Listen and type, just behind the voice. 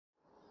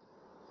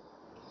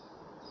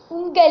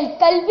உங்கள்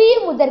கல்வி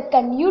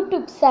முதற்கண்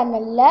யூடியூப்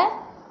சேனல்ல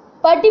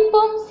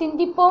படிப்போம்,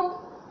 சிந்திப்போம்,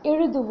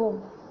 எழுதுவோம்.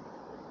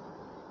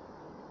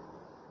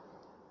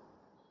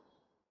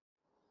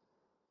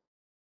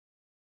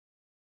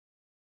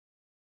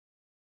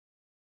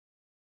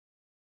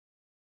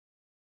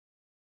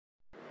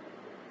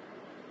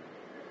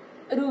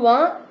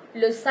 Rouen,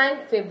 le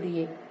 5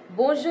 février.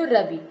 Bonjour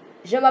Ravi,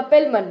 je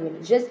m'appelle Manuel,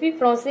 je suis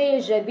français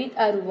et j'habite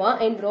à Rouen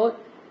en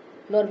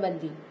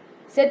Normandie.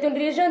 C'est une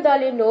région dans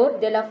le nord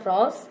de la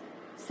France,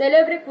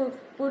 célèbre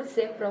pour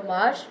ses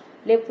fromages,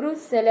 les plus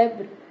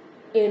célèbres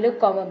et le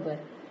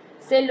camembert.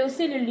 C'est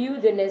aussi le lieu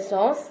de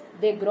naissance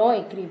des grands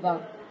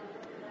écrivains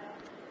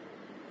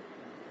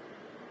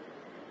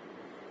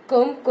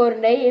comme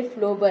Corneille et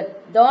Flaubert.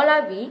 Dans la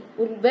vie,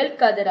 une belle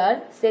cathédrale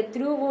se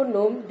trouve au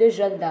nom de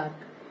Jeanne d'Arc.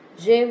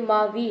 J'aime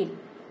ma ville.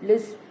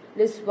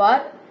 Le soir,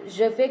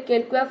 je fais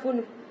quelquefois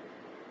une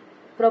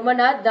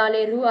promenade dans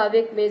les rues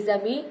avec mes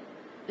amis.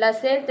 La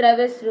Seine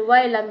traverse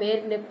Rouen et la mer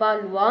n'est pas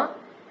loin.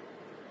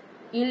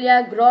 Il y a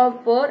un grand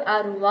port à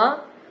Rouen.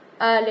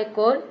 À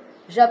l'école,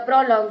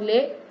 j'apprends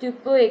l'anglais. Tu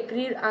peux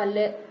écrire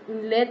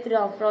une lettre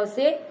en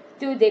français.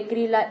 Tu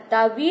décris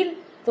ta ville,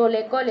 ton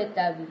école et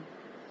ta vie.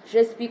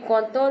 Je suis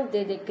contente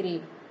de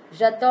décrire.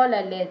 J'attends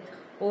la lettre.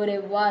 Au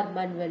revoir,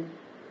 Manuel.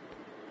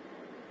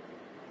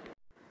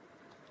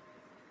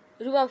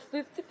 Rouen,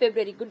 5th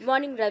February. Good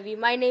morning, Ravi.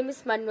 My name is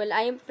Manuel.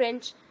 I am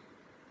French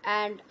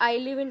and I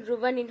live in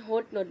Rouen in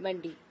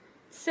Haute-Normandy.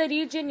 It's a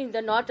region in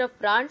the north of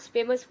France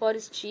famous for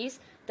its cheese.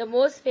 The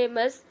most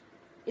famous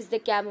is the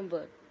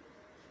camembert.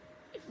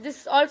 This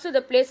is also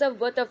the place of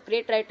birth of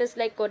great writers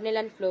like Corneille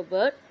and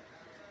Flaubert.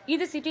 In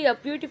the city, a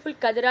beautiful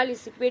cathedral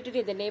is situated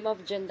in the name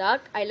of Jeanne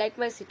d'Arc. I like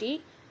my city.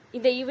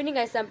 In the evening,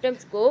 I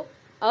sometimes go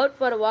out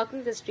for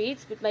walking the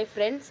streets with my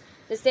friends.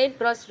 The Seine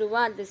crosses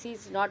Rouen and the sea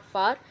is not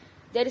far.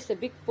 There is a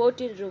big port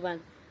in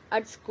Rouen.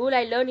 At school,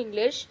 I learn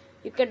English.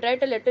 You can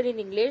write a letter in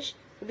English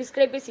to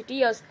describe a city,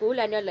 your school,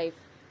 and your life.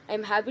 I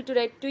am happy to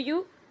write to you.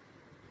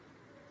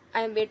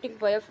 I am waiting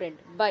for your friend.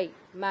 Bye,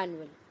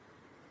 Manuel.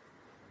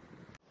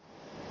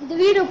 இந்த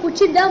video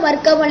பிடிச்சிருந்தா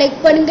மறக்காம like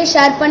பண்ணுங்க,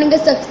 share பண்ணுங்க,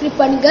 subscribe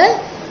பண்ணுங்க.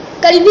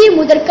 கல்வி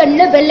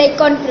முதற்கண்ணில் bell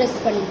icon press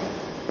பண்ணுங்க.